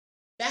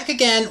Back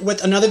again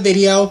with another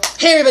video.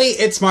 Hey everybody,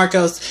 it's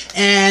Marcos,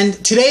 and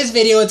today's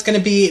video it's going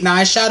to be an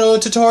eyeshadow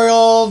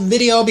tutorial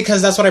video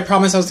because that's what I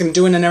promised I was going to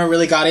do and I never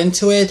really got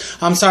into it.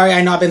 I'm sorry,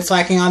 I know I've been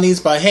slacking on these,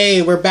 but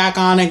hey, we're back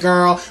on it,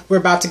 girl. We're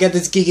about to get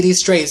this giggity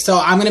straight. So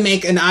I'm going to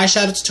make an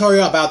eyeshadow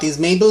tutorial about these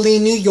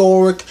Maybelline New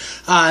York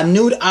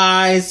Nude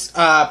Eyes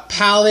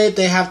palette.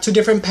 They have two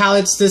different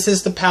palettes. This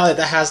is the palette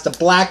that has the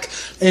black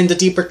and the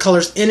deeper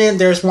colors in it.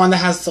 There's one that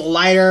has the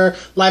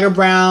lighter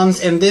browns,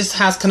 and this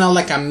has kind of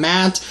like a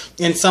matte,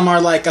 and some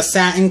are like a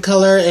satin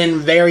color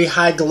and very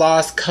high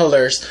gloss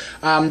colors.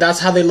 That's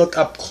how they look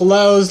up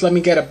close. Let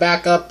me get a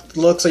back up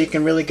look so you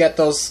can really get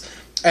those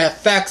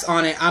effects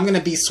on it. I'm going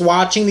to be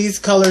swatching these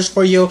colors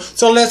for you.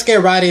 So let's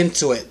get right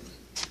into it.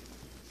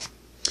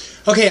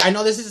 Okay, I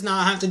know this is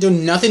not have to do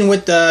nothing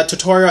with the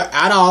tutorial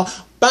at all,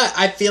 but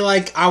I feel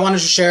like I wanted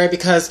to share it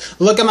because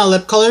look at my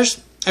lip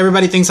colors.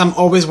 Everybody thinks I'm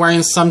always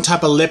wearing some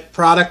type of lip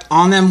product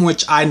on them,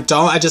 which I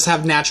don't. I just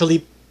have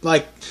naturally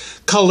like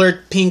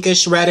colored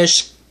pinkish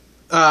reddish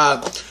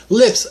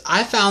lips.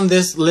 I found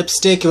this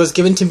lipstick. It was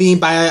given to me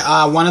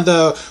by one of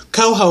the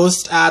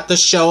co-hosts at the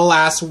show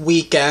last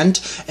weekend,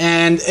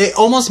 and it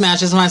almost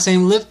matches my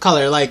same lip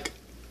color. Like,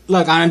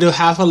 look, I'm gonna do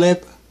half a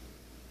lip.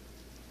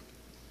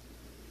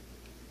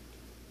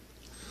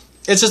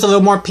 It's just a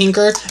little more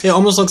pinker. It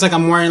almost looks like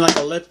I'm wearing like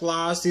a lip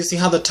gloss. Do you see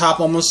how the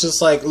top almost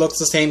just like looks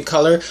the same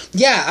color?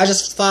 Yeah, I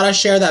just thought I'd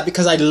share that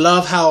because I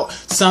love how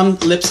some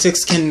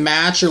lipsticks can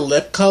match your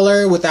lip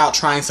color without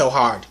trying so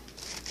hard.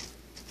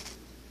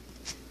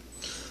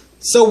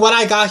 So what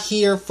I got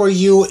here for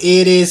you,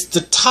 it is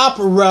the top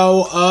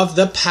row of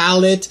the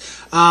palette.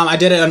 I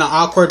did it in an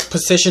awkward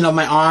position of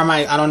my arm.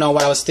 I don't know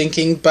what I was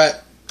thinking,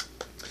 but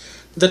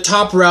the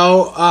top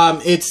row,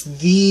 it's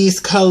these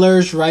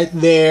colors right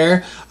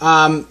there.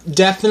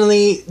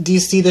 Definitely, do you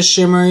see the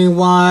shimmery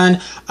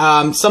one?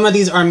 Some of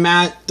these are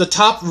matte. The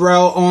top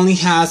row only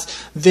has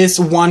this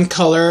one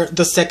color,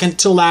 the second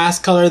to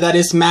last color that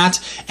is matte,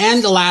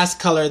 and the last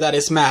color that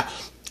is matte.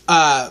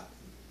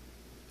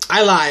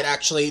 I lied,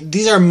 actually.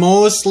 These are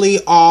mostly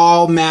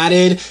all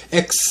matted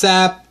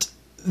except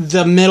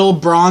the middle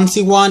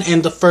bronzy one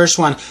and the first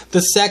one.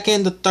 The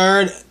second, the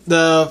third,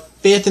 the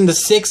fifth, and the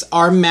sixth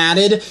are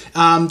matted.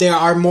 They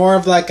are more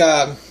of like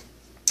a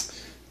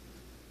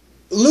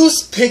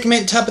loose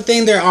pigment type of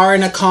thing. They are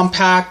in a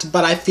compact,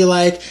 but I feel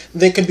like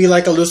they could be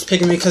like a loose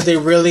pigment because they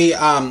really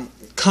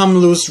come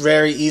loose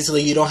very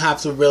easily. You don't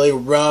have to really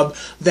rub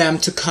them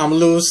to come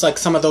loose like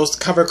some of those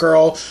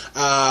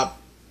CoverGirl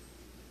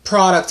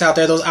products out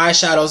there, those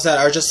eyeshadows that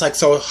are just like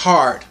so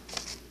hard.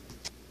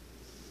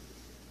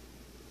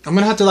 I'm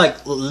gonna have to like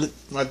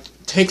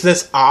take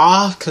this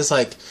off because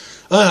like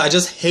I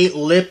just hate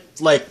lip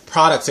like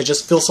products. They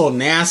just feel so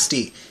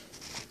nasty.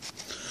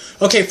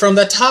 Okay, from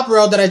the top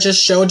row that I just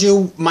showed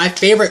you, my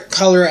favorite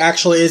color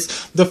actually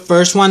is the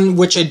first one,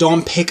 which I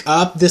don't pick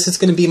up. This is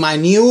going to be my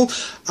new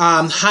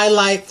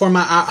highlight for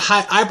my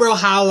eyebrow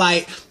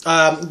highlight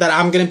that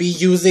I'm going to be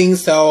using.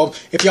 So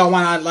if y'all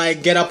want to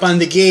like get up on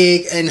the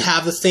gig and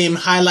have the same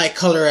highlight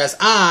color as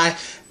I,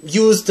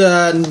 use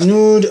the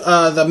nude,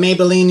 the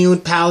Maybelline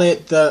Nude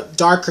palette, the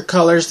darker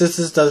colors. This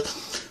is the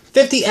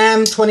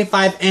 50M,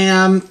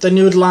 25M, the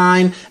nude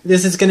line.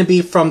 This is going to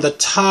be from the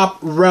top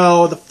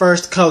row, the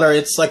first color.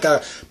 It's like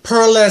a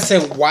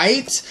pearlescent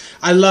white.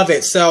 I love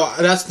it. So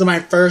that's my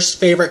first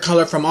favorite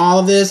color from all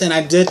of this. And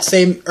I did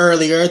say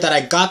earlier that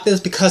I got this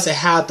because it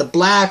had the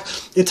black.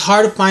 It's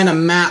hard to find a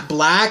matte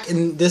black,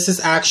 and this is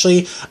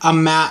actually a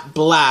matte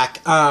black.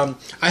 I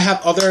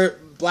have other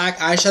black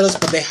eyeshadows,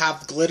 but they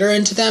have glitter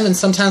into them, and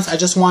sometimes I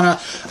just want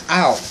to,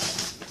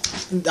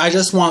 I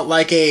just want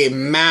like a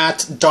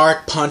matte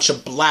dark punch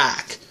of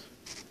black.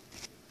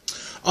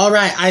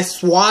 Alright, I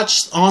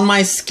swatched on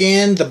my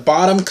skin the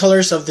bottom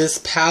colors of this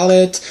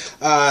palette.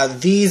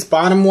 These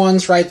bottom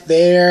ones right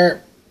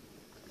there.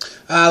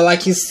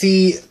 Like you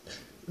see,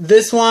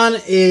 this one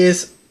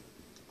is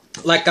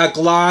like a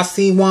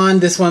glossy one.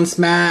 This one's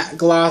matte,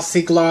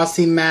 glossy,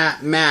 glossy,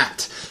 matte,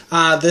 matte.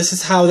 This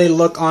is how they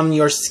look on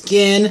your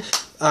skin.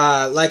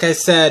 Like I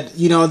said,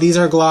 you know, these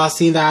are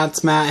glossy,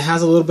 that's matte. It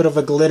has a little bit of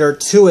a glitter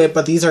to it,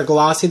 but these are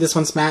glossy. This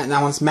one's matte and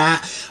that one's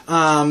matte.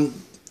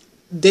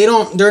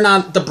 They're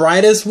not the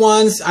brightest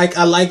ones.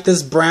 I like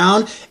this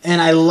brown,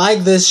 and I like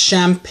this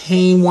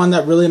champagne one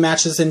that really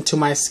matches into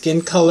my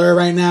skin color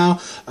right now,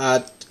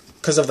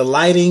 because of the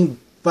lighting.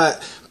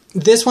 But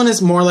this one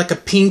is more like a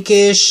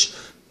pinkish,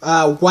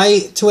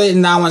 white to it,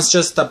 and that one's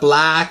just the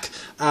black.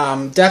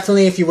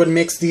 Definitely if you would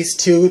mix these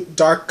two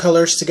dark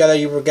colors together,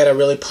 you would get a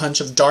really punch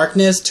of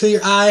darkness to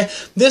your eye.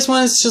 This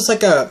one is just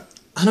like a,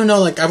 I don't know,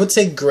 like I would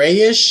say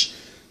grayish,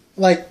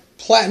 like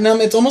platinum.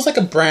 It's almost like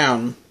a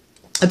brown.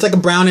 It's like a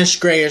brownish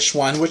grayish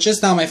one, which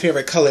is not my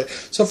favorite color.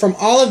 So from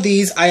all of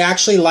these, I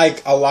actually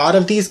like a lot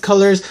of these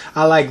colors.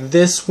 I like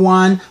this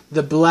one,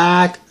 the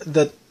black,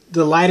 the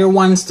lighter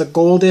ones, the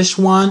goldish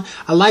one.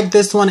 I like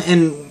this one,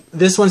 and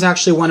this one's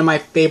actually one of my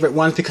favorite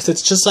ones because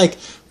it's just like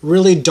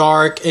really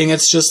dark, and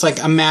it's just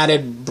like a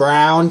matted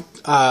brown.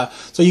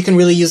 So you can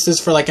really use this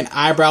for like an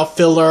eyebrow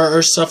filler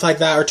or stuff like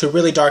that, or to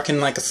really darken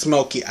like a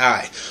smoky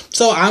eye.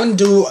 So I'm going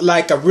to do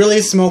like a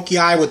really smoky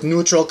eye with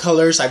neutral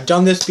colors. I've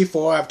done this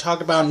before. I've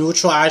talked about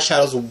neutral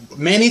eyeshadows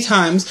many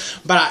times,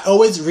 but I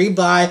always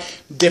rebuy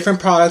different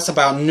products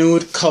about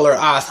nude color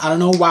eyes. I don't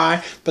know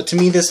why, but to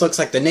me this looks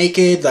like the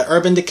Naked, the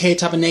Urban Decay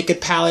type of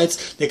Naked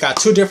palettes. They got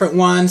two different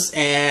ones,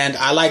 and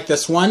I like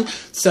this one.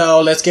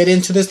 So let's get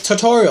into this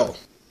tutorial.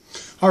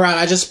 Alright,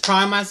 I just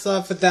primed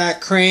myself with that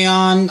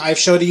crayon. I've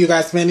showed you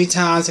guys many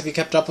times. If you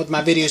kept up with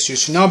my videos, you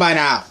should know by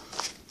now.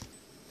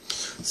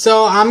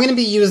 So I'm going to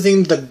be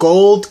using the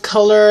gold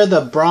color,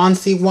 the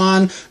bronzy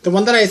one. The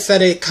one that I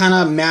said it kind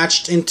of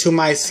matched into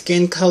my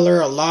skin color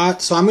a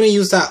lot. So I'm going to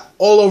use that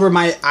all over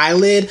my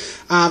eyelid.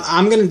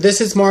 This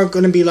is more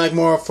going to be like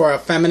more for a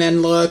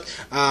feminine look.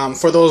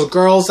 For those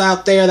girls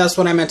out there, that's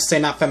what I meant to say,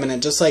 not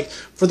feminine. Just like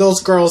for those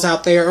girls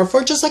out there, or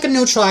for just like a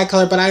neutral eye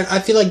color. But I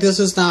feel like this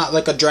is not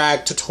like a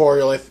drag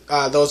tutorial if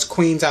those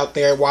queens out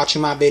there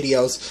watching my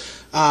videos.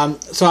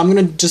 So I'm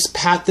going to just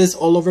pat this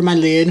all over my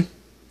lid.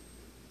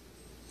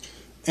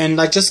 And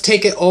like just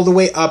take it all the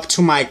way up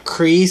to my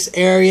crease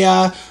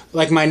area,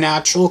 like my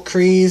natural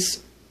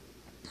crease.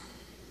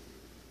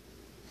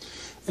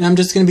 And I'm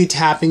just going to be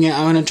tapping it.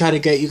 I'm going to try to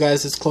get you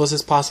guys as close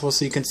as possible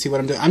so you can see what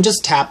I'm doing. I'm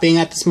just tapping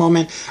at this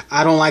moment.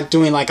 I don't like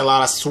doing like a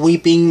lot of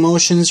sweeping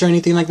motions or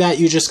anything like that.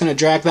 You're just going to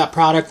drag that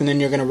product and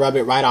then you're going to rub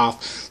it right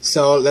off.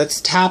 So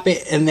let's tap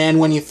it, and then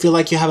when you feel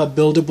like you have a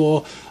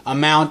buildable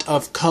amount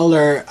of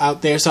color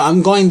out there. So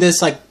I'm going this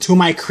like to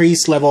my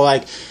crease level,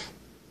 like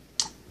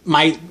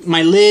my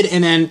lid,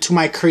 and then to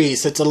my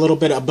crease. It's a little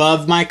bit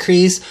above my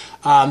crease.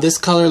 This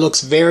color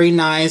looks very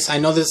nice. I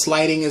know this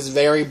lighting is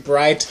very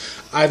bright.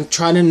 I'm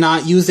trying to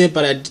not use it,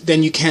 but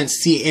then you can't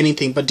see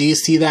anything. But do you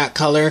see that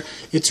color?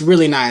 It's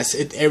really nice.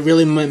 It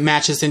really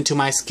matches into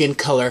my skin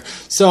color.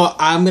 So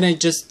I'm going to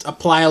just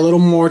apply a little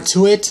more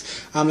to it.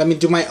 Let me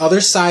do my other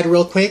side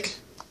real quick.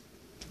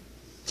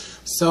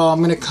 So I'm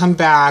going to come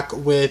back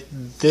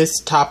with this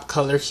top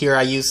color here.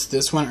 I used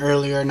this one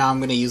earlier. Now I'm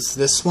going to use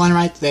this one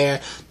right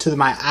there to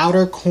my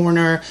outer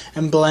corner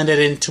and blend it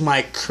into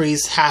my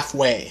crease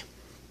halfway.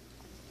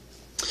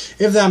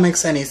 If that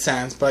makes any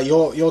sense, but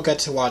you'll get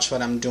to watch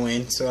what I'm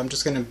doing. So I'm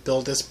just going to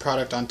build this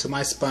product onto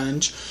my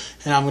sponge,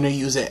 and I'm going to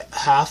use it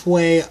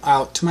halfway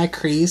out to my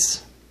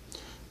crease.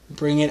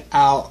 Bring it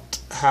out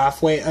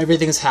halfway.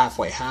 Everything's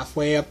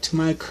halfway up to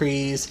my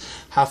crease,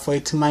 halfway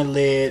to my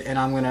lid, and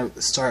I'm going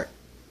to start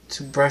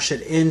to brush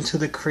it into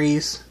the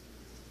crease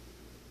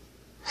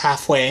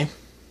halfway,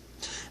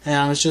 and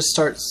I was just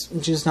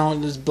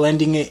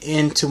blending it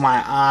into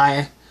my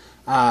eye.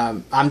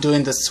 I'm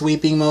doing the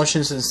sweeping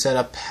motions instead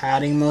of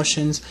patting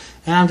motions,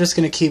 and I'm just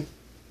gonna keep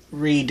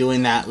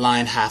redoing that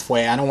line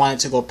halfway. I don't want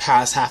it to go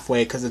past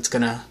halfway because it's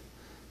gonna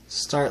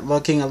start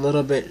looking a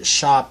little bit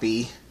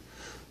choppy,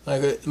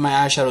 like my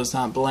eyeshadow is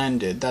not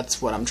blended.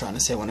 That's what I'm trying to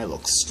say when it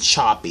looks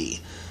choppy.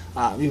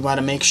 You want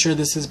to make sure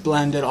this is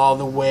blended all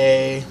the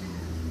way.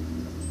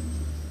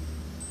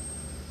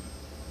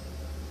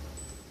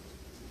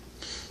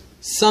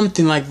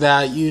 Something like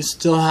that. You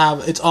still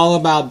have, it's all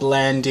about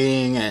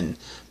blending and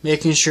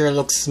making sure it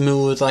looks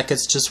smooth, like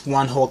it's just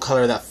one whole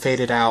color that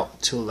faded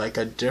out to like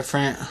a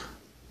different.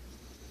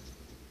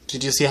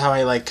 Did you see how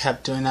I like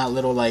kept doing that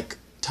little like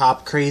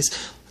top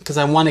crease? Because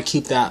I want to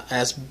keep that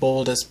as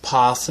bold as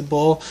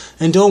possible.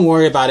 And don't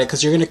worry about it,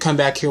 because you're going to come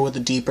back here with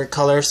a deeper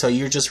color, so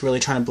you're just really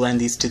trying to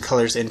blend these two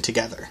colors in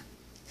together.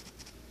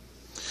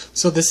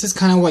 So this is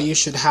kind of what you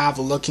should have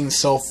looking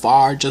so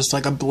far, just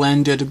like a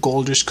blended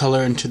goldish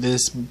color into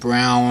this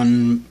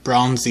brown,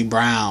 bronzy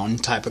brown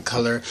type of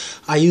color.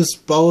 I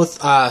used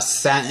both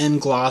satin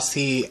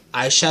glossy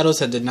eyeshadows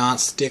that did not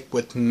stick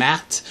with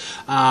matte.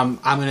 I'm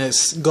going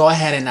to go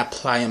ahead and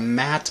apply a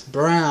matte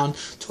brown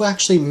to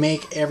actually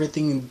make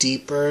everything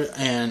deeper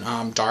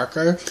and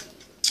darker.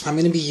 I'm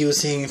going to be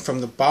using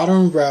from the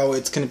bottom row,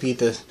 it's going to be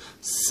the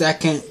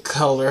second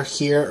color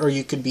here, or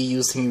you could be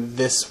using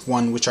this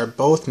one, which are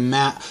both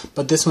matte,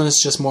 but this one is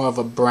just more of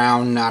a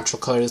brown natural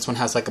color. This one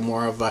has like a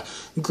more of a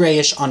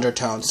grayish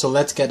undertone. So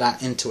let's get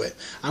into it.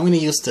 I'm going to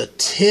use the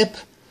tip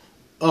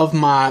of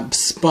my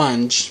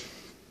sponge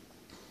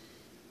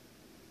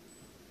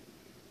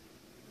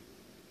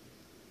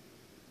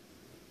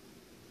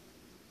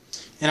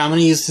and I'm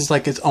going to use this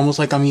like it's almost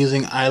like I'm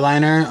using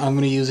eyeliner. I'm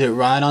going to use it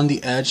right on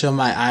the edge of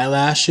my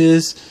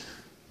eyelashes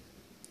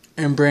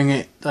and bring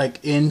it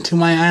like into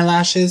my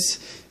eyelashes,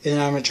 and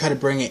then I'm going to try to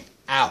bring it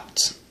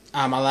out.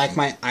 I like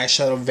my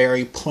eyeshadow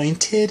very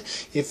pointed.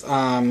 If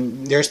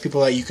there's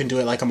people that you can do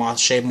it like a moth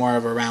shape, more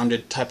of a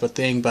rounded type of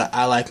thing, but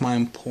I like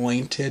mine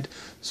pointed.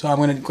 So I'm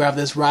going to grab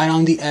this right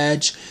on the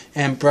edge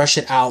and brush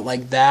it out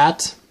like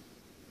that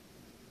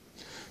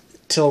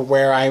till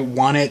where I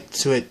want it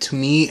to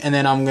meet, and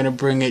then I'm going to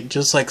bring it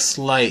just like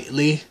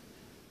slightly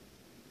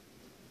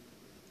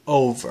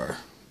over,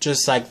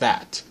 just like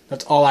that.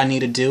 That's all I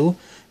need to do.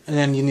 And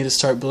then you need to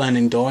start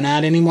blending. Don't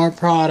add any more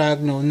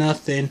product, no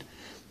nothing.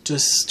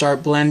 Just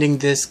start blending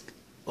this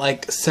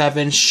like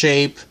 7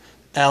 shape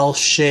L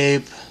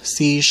shape,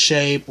 C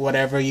shape,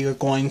 whatever you're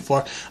going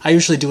for. I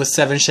usually do a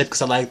 7 shape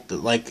because I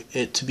like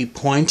it to be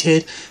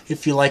pointed.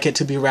 If you like it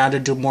to be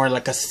rounded, do more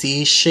like a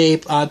C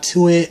shape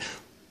to it.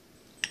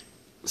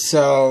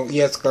 So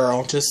yes,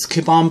 girl, just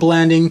keep on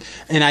blending.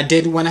 And I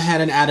did went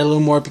ahead and add a little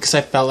more because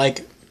I felt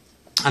like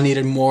I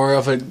needed more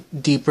of a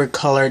deeper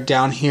color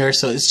down here.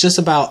 So it's just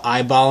about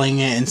eyeballing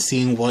it and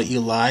seeing what you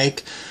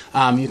like.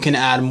 You can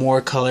add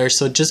more color,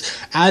 so just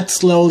add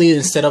slowly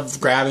instead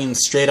of grabbing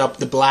straight up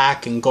the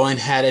black and going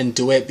ahead and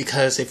do it,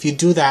 because if you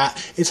do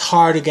that, it's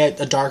hard to get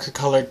a darker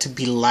color to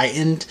be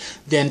lightened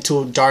than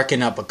to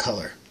darken up a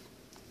color.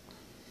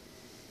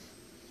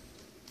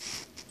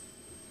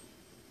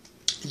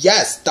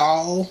 Yes,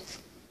 doll.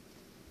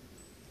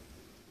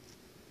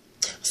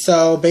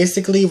 So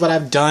basically what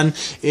I've done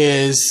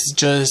is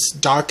just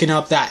darken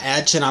up that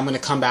edge, and I'm going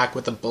to come back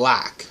with the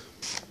black.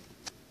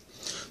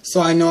 So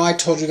I know I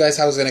told you guys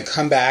I was going to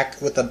come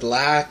back with the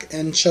black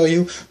and show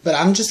you, but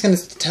I'm just going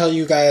to tell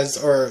you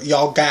guys, or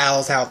y'all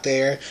gals out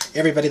there,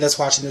 everybody that's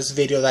watching this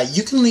video, that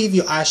you can leave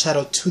your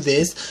eyeshadow to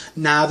this.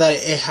 Now that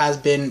it has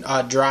been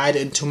dried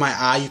into my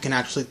eye, you can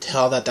actually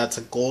tell that that's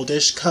a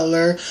goldish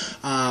color.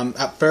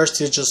 At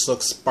first it just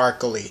looks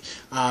sparkly.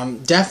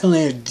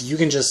 Definitely you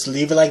can just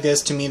leave it like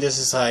this. To me, this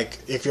is like,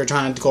 if you're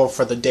trying to go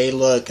for the day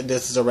look,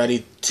 this is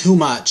already too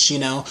much, you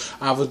know.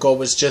 I would go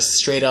with just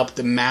straight up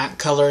the matte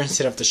color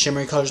instead of the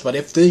shimmery colors. But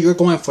if you're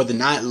going for the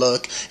night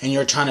look and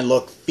you're trying to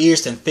look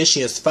fierce and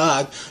fishy as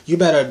fuck, you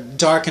better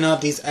darken up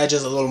these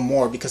edges a little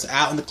more, because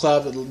out in the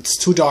club it's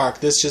too dark.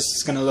 This just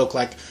is gonna look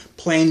like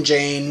plain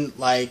Jane,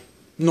 like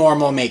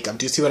normal makeup.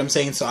 Do you see what I'm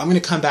saying? So I'm gonna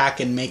come back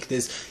and make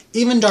this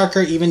even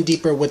darker, even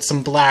deeper with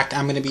some black.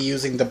 I'm going to be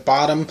using the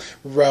bottom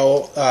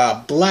row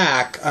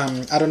black.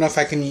 I don't know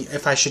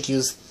if I should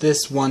use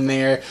this one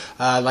there.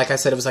 Like I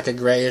said, it was like a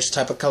grayish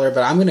type of color,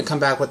 but I'm going to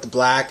come back with the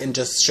black and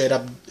just straight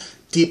up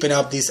deepen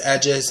up these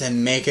edges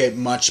and make it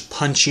much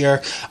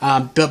punchier.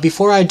 But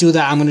before I do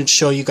that, I'm going to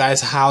show you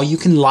guys how you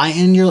can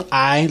lighten your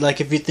eye. Like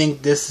if you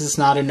think this is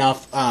not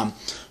enough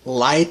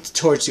light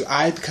towards your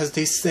eye, because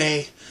they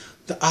say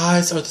the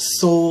eyes are the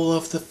soul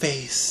of the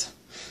face.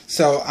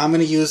 So I'm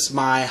going to use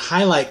my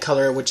highlight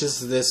color, which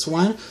is this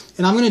one.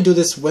 And I'm going to do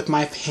this with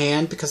my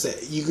hand, because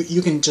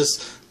you can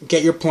just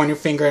get your pointer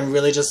finger and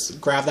really just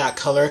grab that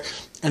color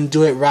and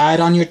do it right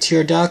on your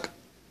tear duct.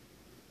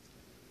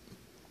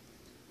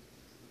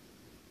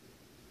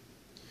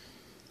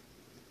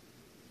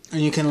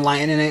 And you can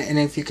lighten it, and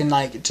if you can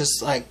like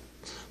just like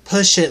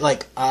push it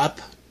like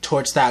up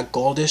towards that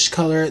goldish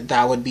color,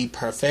 that would be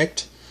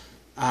perfect.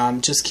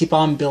 Just keep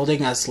on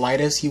building as light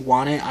as you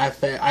want it.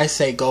 I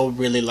say go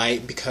really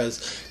light, because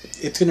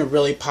it's going to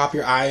really pop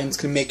your eye and it's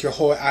going to make your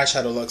whole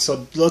eyeshadow look.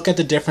 So look at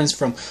the difference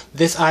from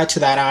this eye to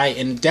that eye,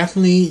 and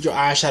definitely your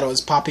eyeshadow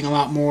is popping a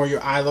lot more.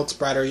 Your eye looks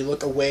brighter. You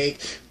look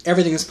awake.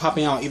 Everything is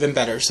popping out even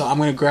better. So I'm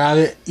going to grab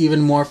it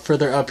even more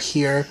further up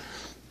here.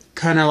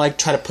 Kind of like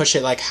try to push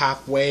it like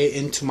halfway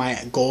into my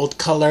gold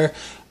color.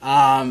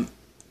 But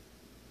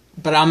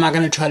I'm not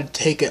going to try to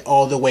take it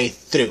all the way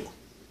through.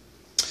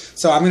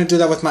 So I'm going to do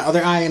that with my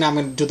other eye, and I'm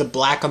going to do the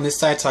black on this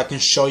side so I can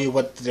show you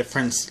what the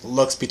difference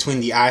looks between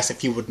the eyes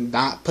if you would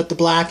not put the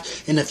black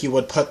and if you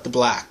would put the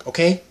black,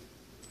 okay?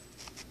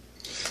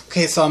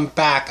 Okay, so I'm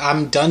back.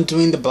 I'm done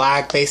doing the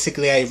black.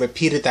 Basically, I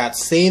repeated that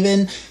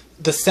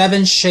the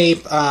 7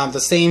 shape, the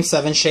same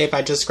 7 shape.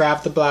 I just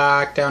grabbed the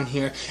black down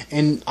here,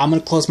 and I'm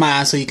going to close my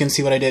eyes so you can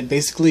see what I did.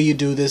 Basically, you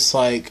do this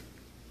like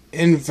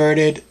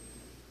inverted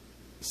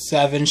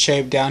 7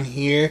 shape down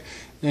here.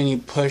 Then you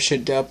push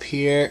it up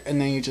here, and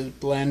then you just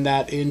blend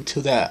that into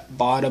that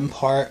bottom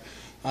part,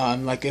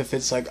 like if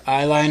it's like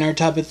eyeliner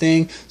type of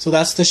thing. So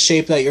that's the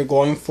shape that you're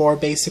going for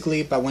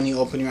basically, but when you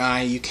open your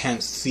eye you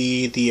can't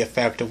see the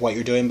effect of what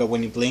you're doing, but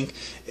when you blink,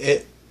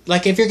 it,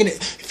 like if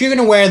you're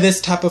gonna wear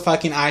this type of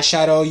fucking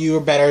eyeshadow, you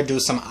better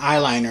do some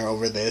eyeliner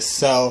over this.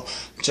 So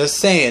just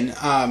saying,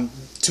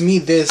 to me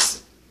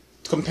this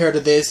compared to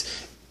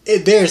this,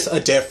 there's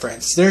a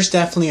difference. There's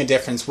definitely a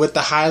difference with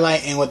the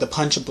highlight and with the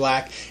punch of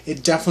black.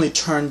 It definitely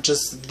turned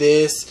just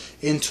this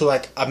into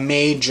like a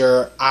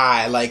major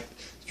eye. Like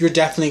you're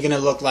definitely gonna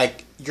look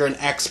like you're an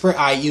expert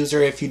eye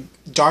user if you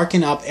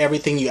darken up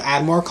everything, you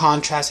add more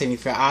contrast, and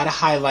if you add a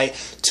highlight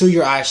to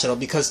your eyeshadow.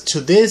 Because to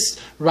this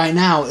right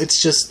now,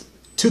 it's just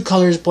 2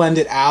 colors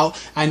blended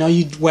out. I know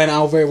you went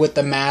over with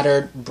the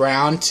matter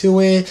brown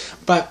to it,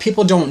 but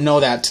people don't know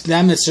that. To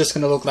them, it's just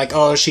going to look like,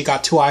 oh, she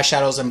got 2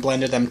 eyeshadows and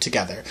blended them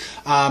together.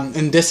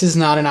 And this is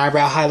not an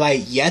eyebrow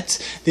highlight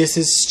yet. This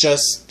is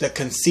just the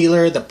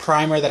concealer, the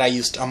primer that I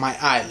used on my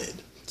eyelid.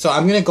 So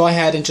I'm going to go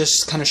ahead and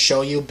just kind of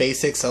show you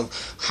basics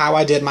of how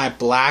I did my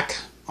black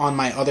on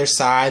my other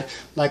side.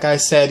 Like I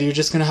said, you're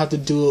just going to have to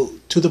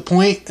do to the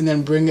point and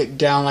then bring it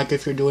down like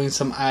if you're doing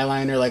some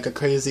eyeliner, like a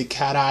crazy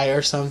cat eye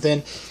or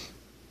something.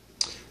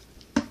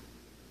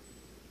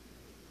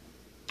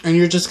 And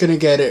you're just going to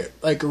get it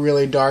like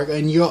really dark.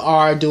 And you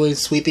are doing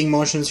sweeping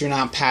motions. You're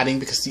not patting,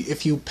 because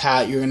if you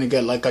pat, you're going to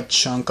get like a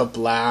chunk of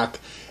black.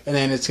 And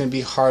then it's going to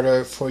be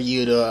harder for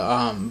you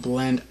to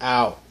blend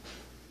out.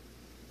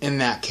 in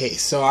that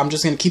case. So I'm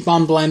just going to keep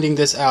on blending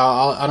this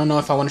out. I don't know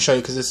if I want to show you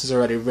because this is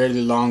already a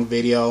really long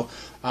video,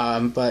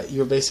 but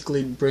you're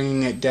basically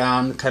bringing it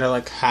down kind of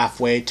like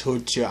halfway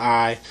towards your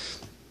eye,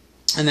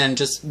 and then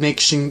just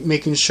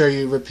making sure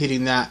you're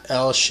repeating that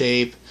L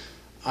shape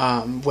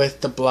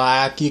with the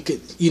black.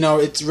 You know,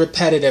 it's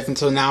repetitive, and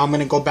so now I'm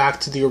going to go back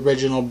to the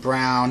original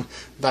brown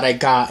that I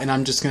got, and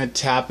I'm just going to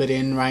tap it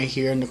in right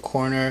here in the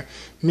corner.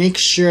 Make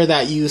sure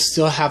that you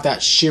still have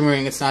that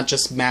shimmering, it's not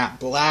just matte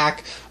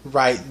black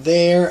right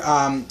there.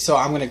 So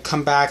I'm going to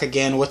come back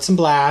again with some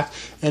black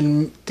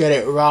and get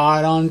it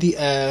right on the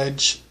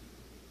edge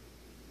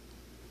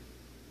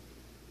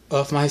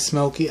of my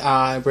smoky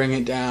eye. Bring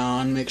it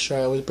down, make sure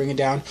I always bring it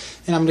down,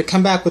 and I'm going to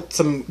come back with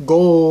some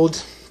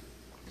gold.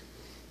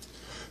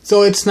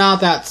 So it's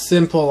not that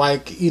simple,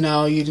 like, you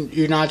know,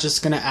 you're not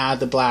just going to add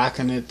the black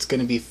and it's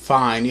going to be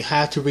fine. You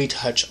have to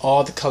retouch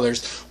all the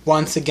colors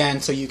once again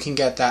so you can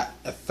get that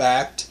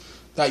effect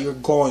that you're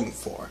going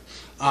for.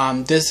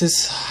 This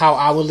is how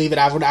I would leave it.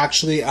 I would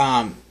actually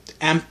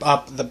amp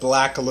up the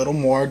black a little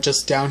more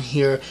just down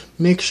here.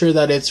 Make sure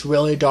that it's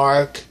really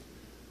dark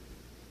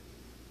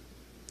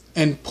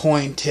and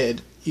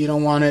pointed. You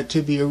don't want it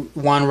to be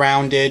one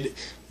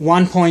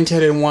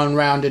pointed and one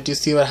rounded. Do you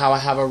see how I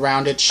have a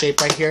rounded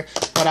shape right here?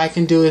 What I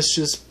can do is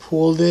just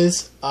pull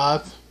this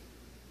up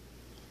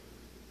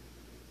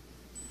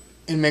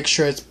and make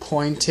sure it's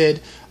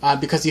pointed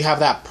because you have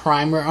that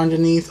primer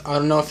underneath. I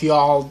don't know if you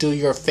all do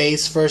your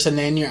face first and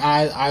then your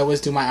eyes. I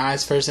always do my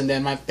eyes first and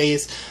then my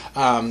face.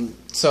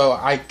 So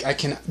I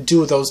can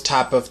do those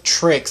type of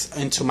tricks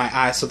into my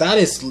eyes. So that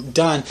is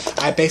done.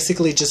 I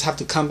basically just have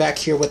to come back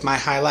here with my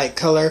highlight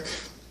color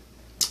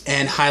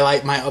and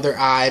highlight my other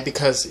eye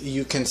because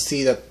you can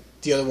see that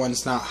the other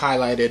one's not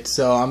highlighted.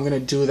 So I'm gonna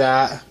do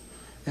that,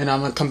 and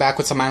I'm gonna come back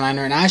with some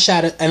eyeliner and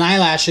eyeshadow and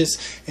eyelashes,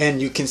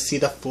 and you can see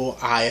the full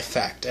eye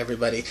effect,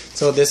 everybody.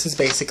 So this is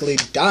basically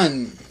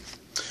done.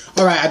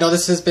 Alright, I know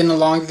this has been a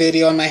long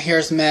video and my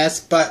hair's a mess,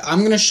 but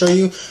I'm gonna show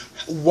you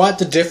what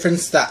the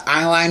difference that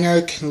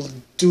eyeliner can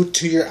do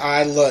to your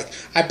eye look.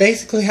 I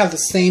basically have the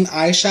same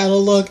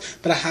eyeshadow look,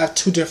 but I have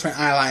two different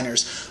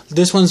eyeliners.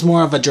 This one's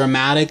more of a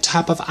dramatic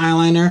type of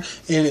eyeliner,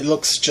 and it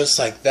looks just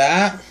like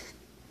that.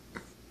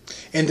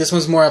 And this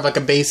one's more of like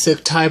a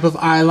basic type of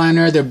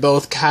eyeliner. They're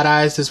both cat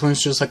eyes. This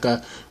one's just like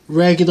a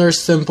regular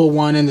simple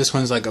one, and this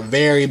one's like a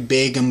very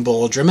big and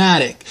bold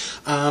dramatic.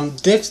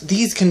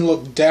 These can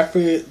look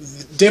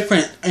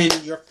different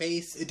in your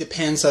face. It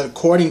depends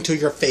according to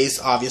your face,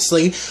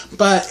 obviously,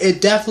 but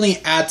it definitely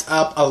adds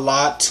up a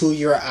lot to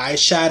your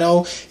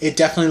eyeshadow. It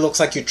definitely looks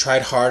like you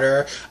tried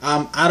harder.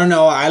 I don't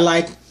know, I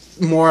like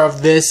more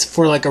of this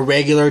for like a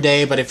regular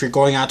day, but if you're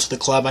going out to the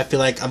club, I feel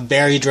like a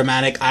very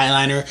dramatic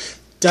eyeliner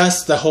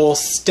does the whole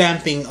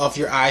stamping of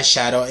your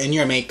eyeshadow in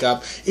your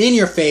makeup in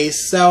your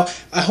face. So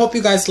I hope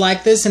you guys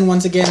like this, and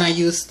once again I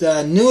used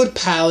the Nude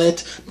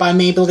palette by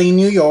Maybelline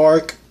New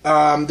York.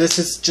 This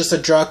is just a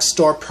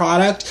drugstore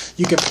product.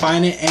 You can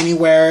find it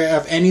anywhere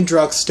of any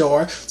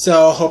drugstore.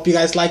 So hope you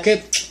guys like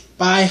it.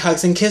 Bye,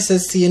 hugs and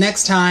kisses. See you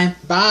next time.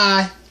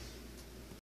 Bye.